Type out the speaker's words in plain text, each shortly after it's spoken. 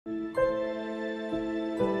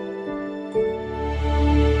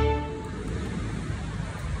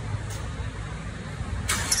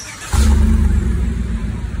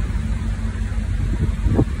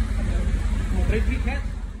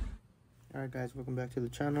Alright guys, welcome back to the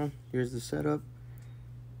channel. Here's the setup.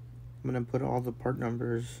 I'm going to put all the part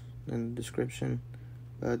numbers in the description.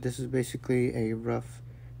 This is basically a rough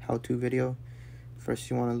how-to video. First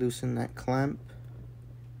you want to loosen that clamp.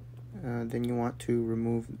 Then you want to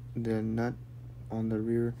remove the nut on the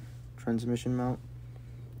rear transmission mount.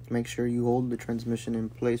 Make sure you hold the transmission in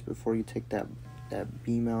place before you take that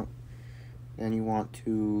beam out. Then you want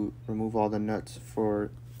to remove all the nuts for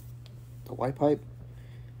the Y pipe.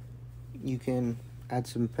 You can add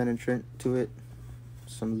some penetrant to it,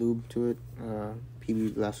 some lube to it.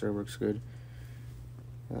 PB blaster works good.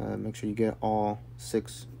 Make sure you get all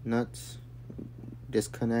 6 nuts.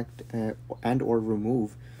 Disconnect and or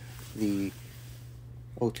remove the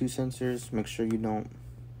O2 sensors. Make sure you don't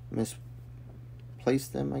misplace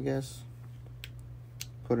them, I guess.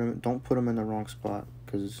 Don't put them in the wrong spot,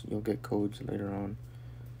 because you'll get codes later on.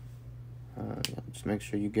 Yeah, just make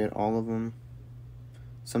sure you get all of them.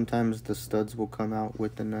 Sometimes the studs will come out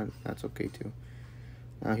with the nut. That's okay too.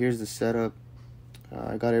 Now here's the setup.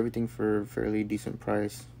 I got everything for a fairly decent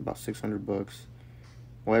price, about 600 bucks.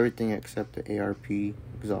 Well, everything except the ARP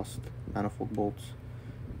exhaust manifold bolts.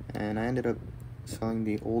 And I ended up selling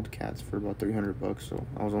the old cats for about 300 bucks, so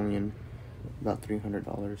I was only in about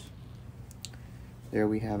 $300. There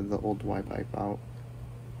we have the old Y pipe out.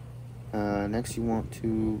 Next you want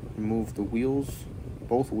to remove the wheels,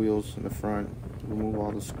 both wheels in the front. Remove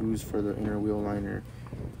all the screws for the inner wheel liner,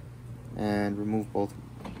 and remove both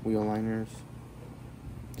wheel liners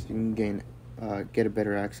so you can get a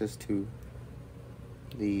better access to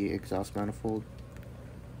the exhaust manifold.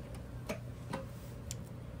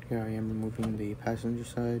 Here I am removing the passenger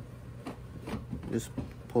side. Just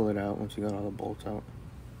pull it out once you got all the bolts out.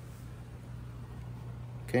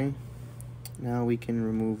 Okay, now we can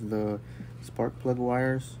remove the spark plug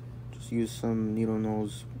wires. Just use some needle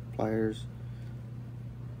nose pliers.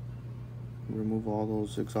 Remove all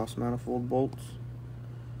those exhaust manifold bolts.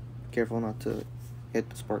 Careful not to hit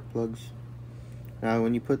the spark plugs. Now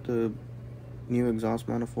when you put the new exhaust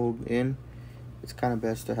manifold in, it's kind of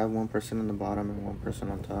best to have one person on the bottom and one person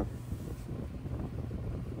on top.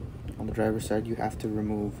 On the driver's side, you have to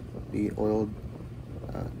remove the oiled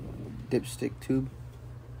dipstick tube.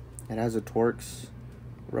 It has a Torx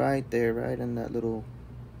right there, right in that little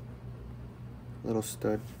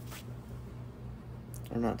stud.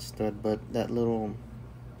 Or not stud, but that little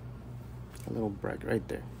bracket right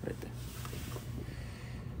there.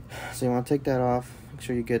 So you want to take that off. Make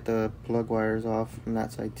sure you get the plug wires off from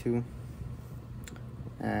that side too.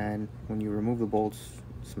 And when you remove the bolts,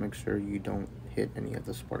 just make sure you don't hit any of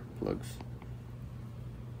the spark plugs.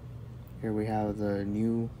 Here we have the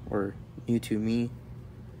new to me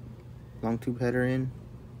long tube header in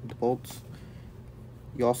the bolts.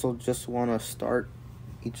 You also just want to start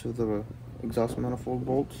each of the exhaust manifold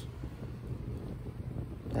bolts.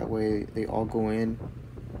 That way they all go in.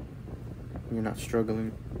 You're not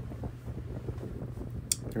struggling.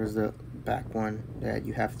 There's the back one that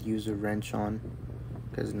you have to use a wrench on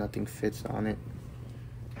because nothing fits on it.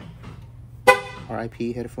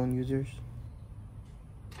 RIP headphone users.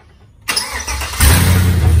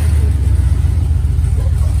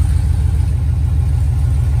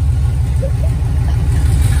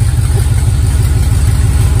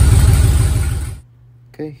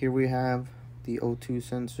 Okay, here we have the O2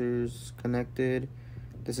 sensors connected.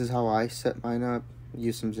 This is how I set mine up.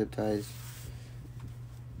 Use some zip ties.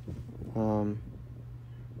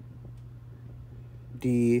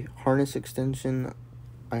 The harness extension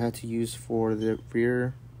I had to use for the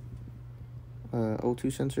rear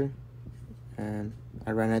O2 sensor, and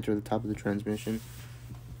I ran it through the top of the transmission.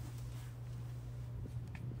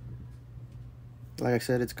 Like I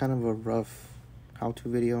said, it's kind of a rough how-to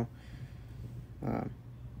video.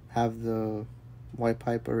 Have the Y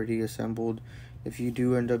pipe already assembled. If you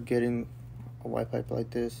do end up getting a Y pipe like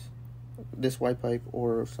this Y pipe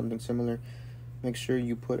or something similar, make sure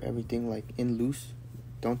you put everything like in loose.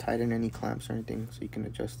 Don't tighten any clamps or anything so you can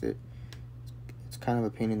adjust it. It's kind of a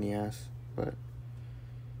pain in the ass, but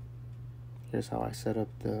here's how I set up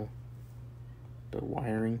the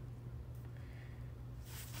wiring.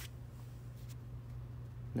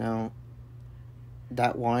 Now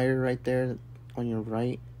that wire right there on your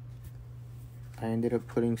right, I ended up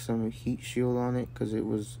putting some heat shield on it because it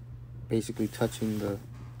was basically touching the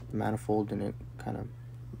manifold and it kind of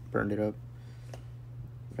burned it up.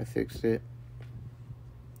 I fixed it.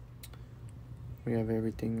 We have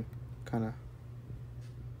everything kind of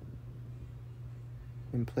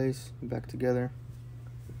in place, back together.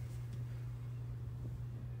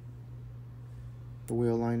 The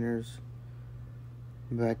wheel liners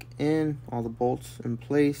back in, all the bolts in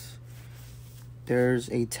place. There's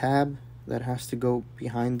a tab that has to go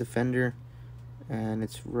behind the fender, and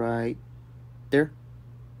it's right there.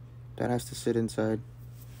 That has to sit inside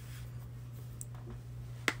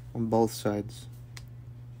on both sides,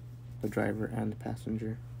 the driver and the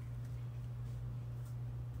passenger.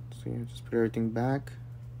 So yeah, just put everything back.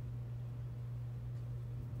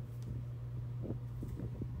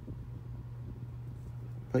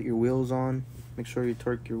 Put your wheels on. Make sure you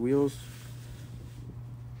torque your wheels.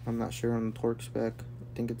 I'm not sure on the torque spec.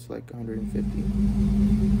 I think it's like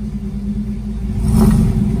 150.